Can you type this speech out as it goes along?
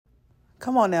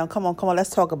Come on now, come on, come on.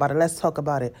 Let's talk about it. Let's talk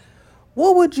about it.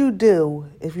 What would you do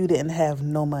if you didn't have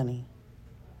no money?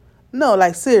 No,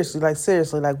 like seriously,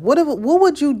 what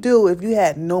would you do if you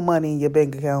had no money in your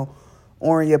bank account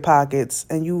or in your pockets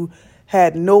and you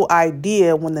had no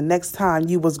idea when the next time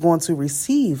you was going to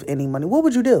receive any money? What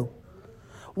would you do?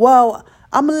 Well,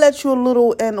 I'm gonna let you a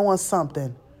little in on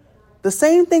something. The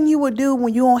same thing you would do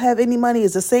when you don't have any money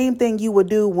is the same thing you would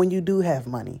do when you do have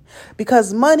money.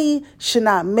 Because money should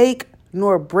not make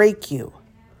nor break you.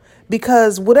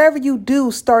 Because whatever you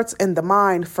do starts in the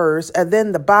mind first and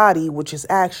then the body, which is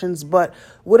actions. But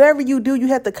whatever you do, you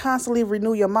have to constantly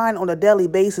renew your mind on a daily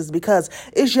basis because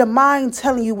it's your mind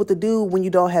telling you what to do when you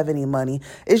don't have any money.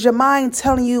 It's your mind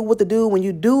telling you what to do when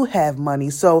you do have money.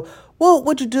 So what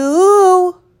would you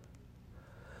do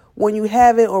when you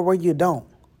have it or when you don't?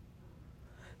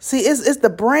 See, it's the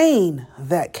brain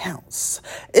that counts.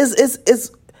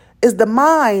 Is the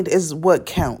mind is what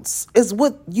counts. It's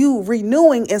what you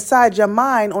renewing inside your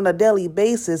mind on a daily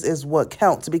basis is what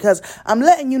counts. Because I'm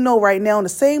letting you know right now, the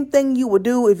same thing you would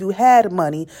do if you had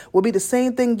money would be the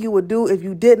same thing you would do if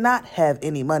you did not have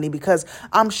any money. Because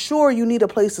I'm sure you need a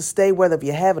place to stay, whether if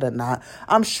you have it or not.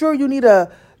 I'm sure you need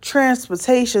a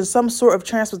transportation, some sort of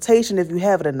transportation if you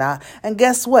have it or not. And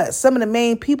guess what? Some of the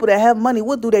main people that have money,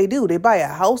 what do? They buy a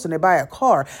house and they buy a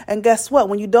car. And guess what?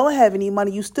 When you don't have any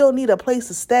money, you still need a place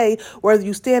to stay, whether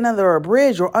you stand under a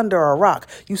bridge or under a rock.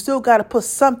 You still got to put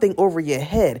something over your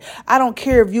head. I don't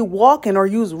care if you walking or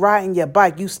you riding your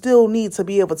bike. You still need to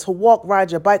be able to walk,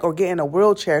 ride your bike, or get in a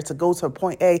wheelchair to go to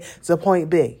point A to point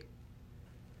B.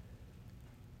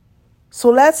 So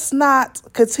let's not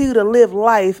continue to live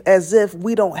life as if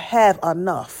we don't have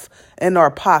enough in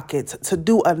our pockets to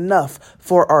do enough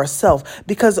for ourselves.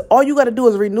 Because all you got to do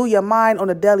is renew your mind on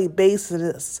a daily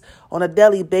basis,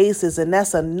 and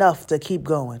that's enough to keep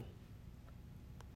going.